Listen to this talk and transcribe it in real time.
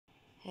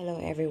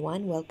Hello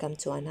everyone, welcome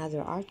to another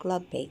art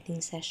club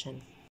painting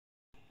session.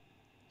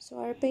 So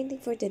our painting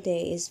for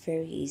today is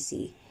very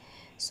easy.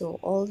 So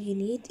all you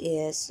need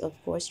is of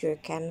course your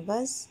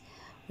canvas.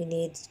 We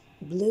need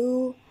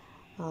blue,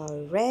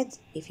 red.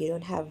 If you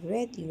don't have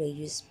red, you may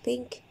use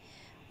pink.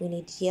 We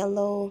need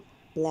yellow,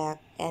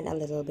 black, and a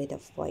little bit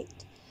of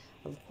white.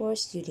 Of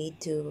course you need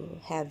to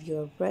have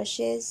your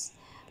brushes,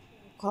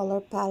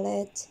 color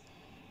palette,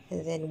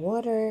 and then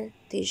water,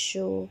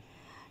 tissue,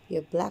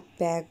 your black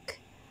bag,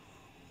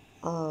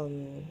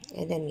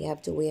 and then you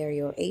have to wear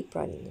your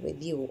apron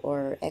with you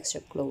or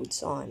extra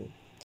clothes on.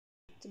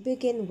 To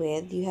begin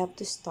with, you have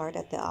to start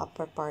at the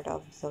upper part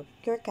of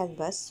your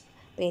canvas,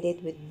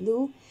 painted with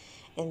blue,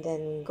 and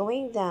then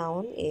going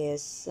down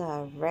is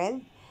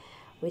red,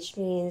 which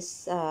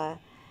means the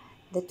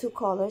two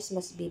colors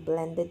must be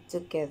blended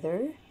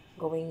together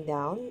going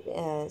down.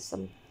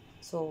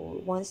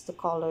 So once the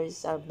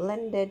colors are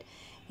blended,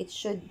 it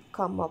should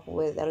come up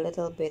with a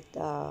little bit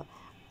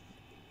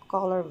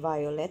color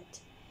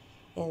violet,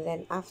 and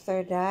then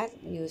after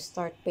that you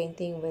start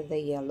painting with the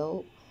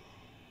yellow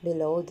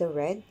below the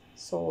red.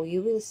 So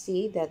you will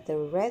see that the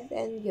red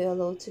and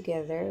yellow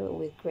together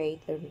will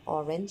create an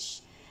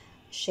orange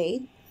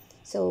shade.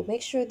 So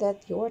make sure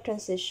that your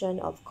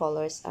transition of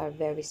colors are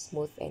very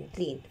smooth and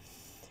clean.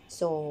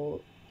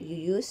 So you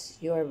use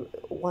your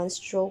one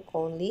stroke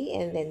only,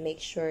 and then make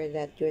sure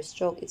that your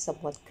stroke is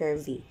somewhat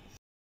curvy.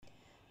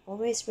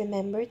 Always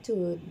remember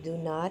to do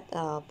not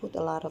put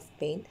a lot of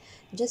paint,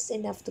 just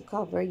enough to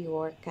cover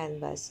your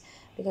canvas,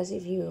 because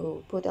if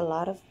you put a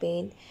lot of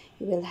paint,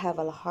 you will have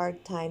a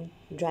hard time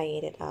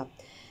drying it up.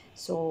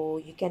 So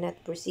you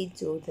cannot proceed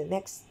to the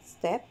next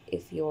step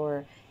if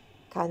your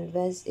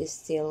canvas is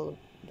still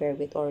very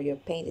wet or your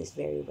paint is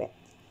very wet.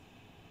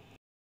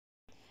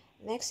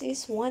 Next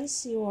is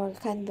once your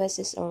canvas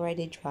is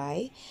already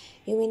dry,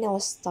 you will now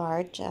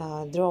start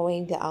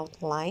drawing the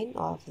outline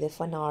of the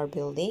Fanar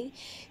building.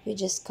 You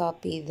just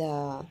copy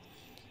the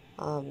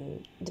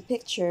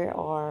picture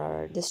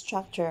or the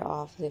structure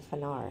of the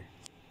Fanar.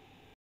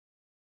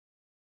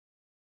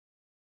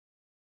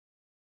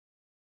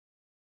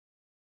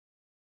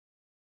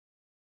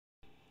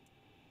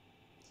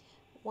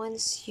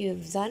 Once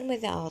you've done with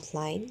the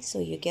outline,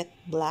 so you get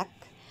black,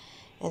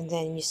 and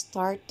then you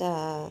start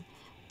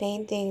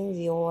painting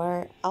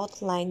your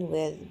outline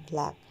with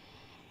black.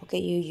 Okay,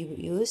 you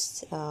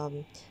used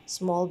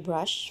small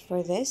brush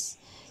for this,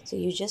 so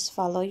you just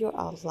follow your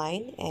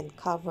outline and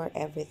cover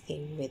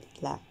everything with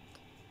black.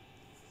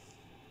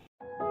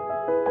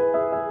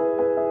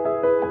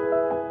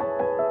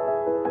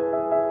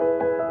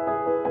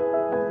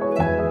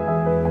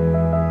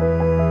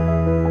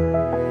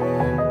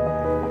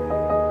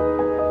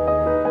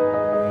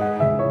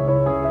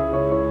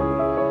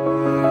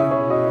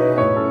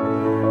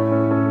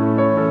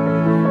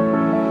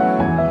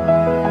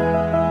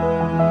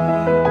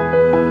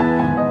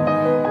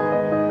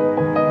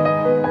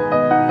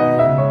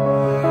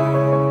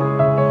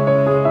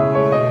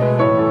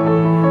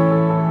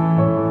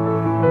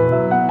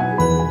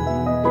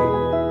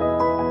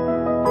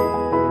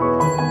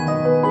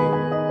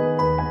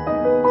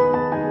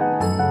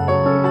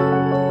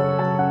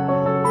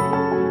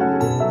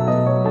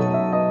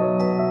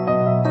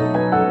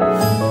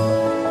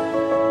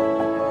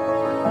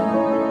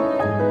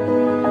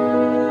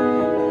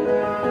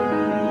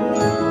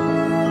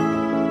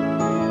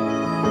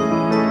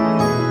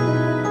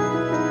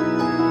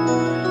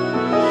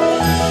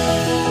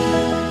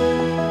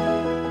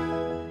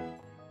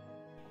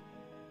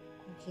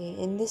 Okay,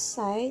 in this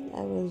side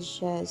I will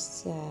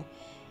just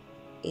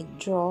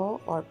draw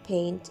or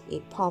paint a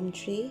palm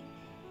tree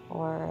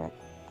or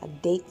a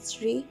date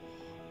tree.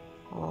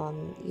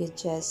 You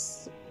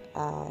just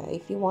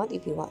if you want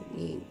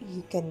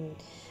you can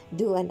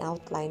do an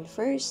outline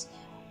first,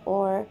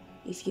 or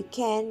if you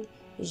can,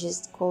 you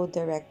just go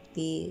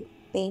directly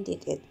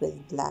painted it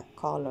with black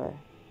color.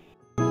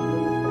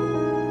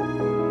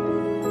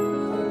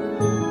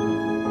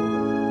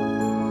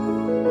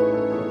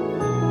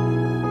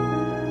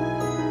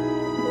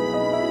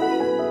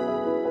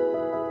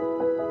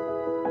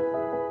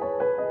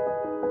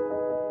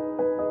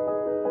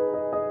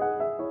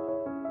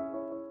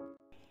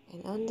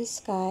 And on the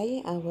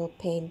sky I will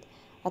paint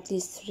at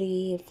least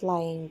 3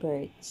 flying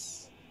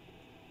birds.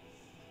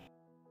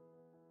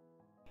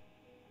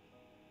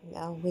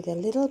 Now with a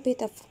little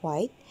bit of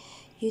white,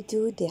 you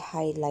do the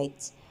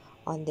highlights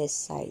on this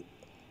side.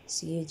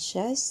 So you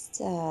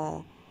just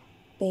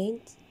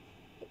paint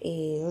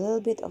a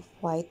little bit of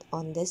white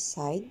on this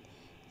side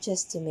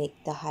just to make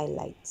the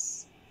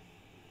highlights.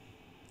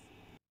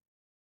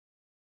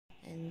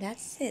 And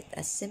that's it,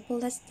 as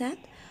simple as that.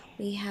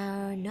 We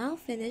have now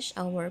finished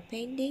our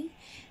painting,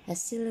 a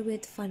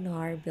silhouette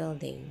Fanar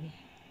building.